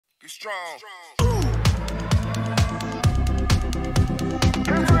strong.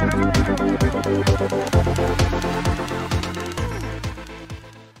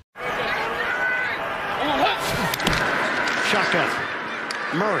 Shotcut.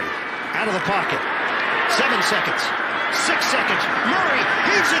 Murray out of the pocket. 7 seconds. 6 seconds. Murray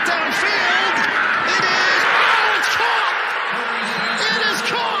heaves it downfield. It is. Oh, it's caught. It is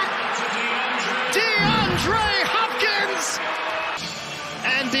caught. DeAndre Hopkins.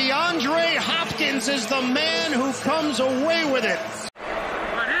 And DeAndre Hopkins is the man who comes away with it.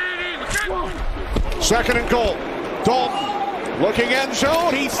 2nd and goal. Dalton looking end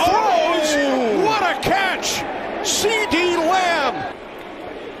zone. He throws. Oh, what a catch. C.D. Lamb.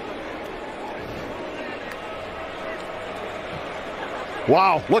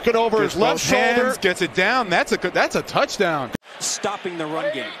 Wow, looking over his left shoulder. Gets it down. That's a touchdown. Stopping the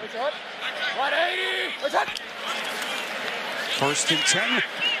run game. 1st and 10.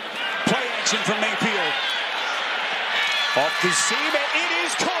 Play action from Mayfield. Off the seam, and it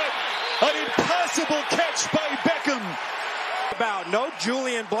is caught. An impossible catch by Beckham. No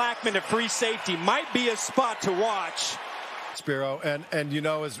Julian Blackmon to free safety might be a spot to watch. Spiro, and you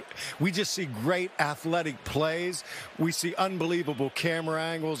know, as we just see great athletic plays, we see unbelievable camera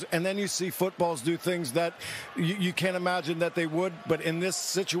angles, and then you see footballs do things that you can't imagine that they would. But in this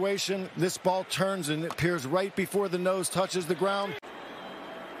situation, this ball turns and it appears right before the nose touches the ground.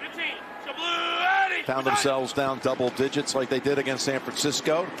 Found themselves down double digits like they did against San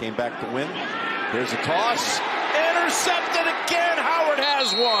Francisco. Came back to win. Here's a toss. Intercepted again. Howard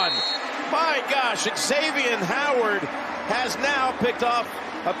has one. My gosh, Xavier Howard has now picked off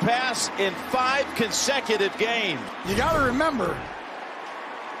a pass in 5 consecutive games. You got to remember,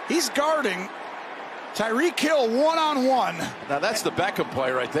 he's guarding Tyreek Hill one-on-one. Now that's the Beckham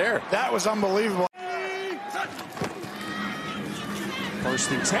play right there. That was unbelievable.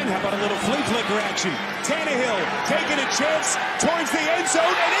 1st and 10. How about a little flea flicker action? Tannehill taking a chance towards the end zone,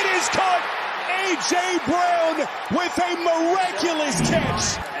 and it is caught. A.J. Brown with a miraculous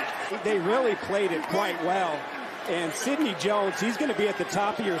catch. They really played it quite well. And Sidney Jones, he's going to be at the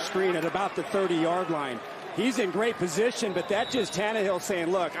top of your screen at about the 30-yard line. He's in great position, but that's just Tannehill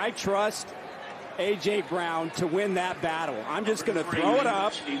saying, look, I trust A.J. Brown to win that battle. I'm just going to throw it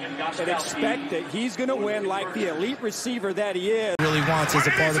up and expect that he's going to win like the elite receiver that he is. Really wants as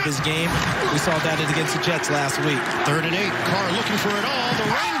a part of his game. We saw that against the Jets last week. 3rd and 8. Carr looking for it all. The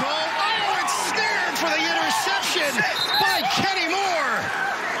rainbow. Oh, it's snared for the interception by Kenny Moore.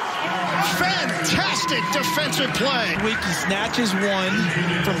 Fantastic defensive play. Week he snatches one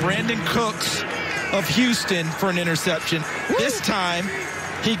from Brandon Cooks of Houston for an interception. This time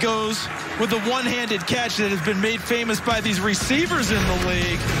he goes with a one-handed catch that has been made famous by these receivers in the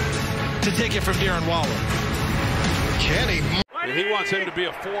league to take it from Darren Waller. Kenny. And he wants him to be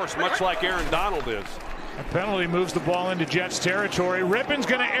a force, much like Aaron Donald is. A penalty moves the ball into Jets territory. Rippon's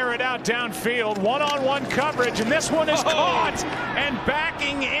going to air it out downfield. One-on-one coverage, and this one is caught. And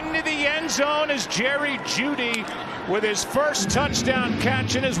backing into the end zone is Jerry Jeudy with his first touchdown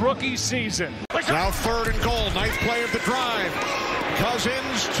catch in his rookie season. Now 3rd and goal. 9th play of the drive.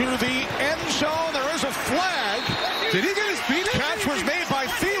 Cousins to the end zone. There is a flag. Did he get his feet in? Catch was made by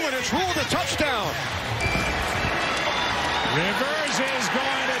Thielen. It's ruled a touchdown. Rivers is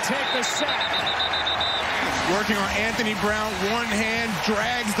going to take the sack. Working on Anthony Brown. One hand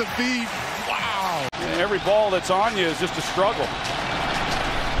drags the feet. Wow. And every ball that's on you is just a struggle.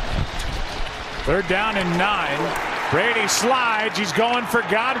 3rd down and 9. Brady slides. He's going for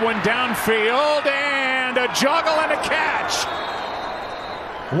Godwin downfield. And a juggle and a catch.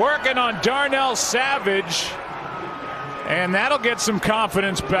 Working on Darnell Savage. And that'll get some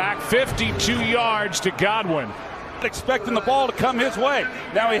confidence back. 52 yards to Godwin. Expecting the ball to come his way.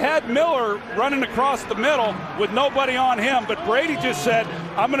 Now he had Miller running across the middle with nobody on him, but Brady just said,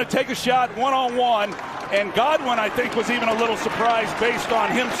 I'm going to take a shot one-on-one, and Godwin, I think, was even a little surprised based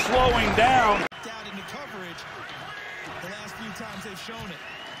on him slowing down. Down into coverage. The last few times they've shown it.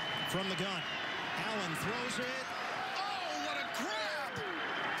 From the gun. Allen throws it. Oh, what a grab!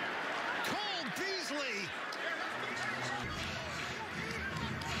 Cole Beasley.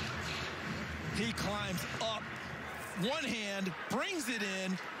 He climbs up. One hand, brings it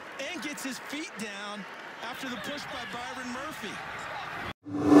in, and gets his feet down after the push by Byron Murphy.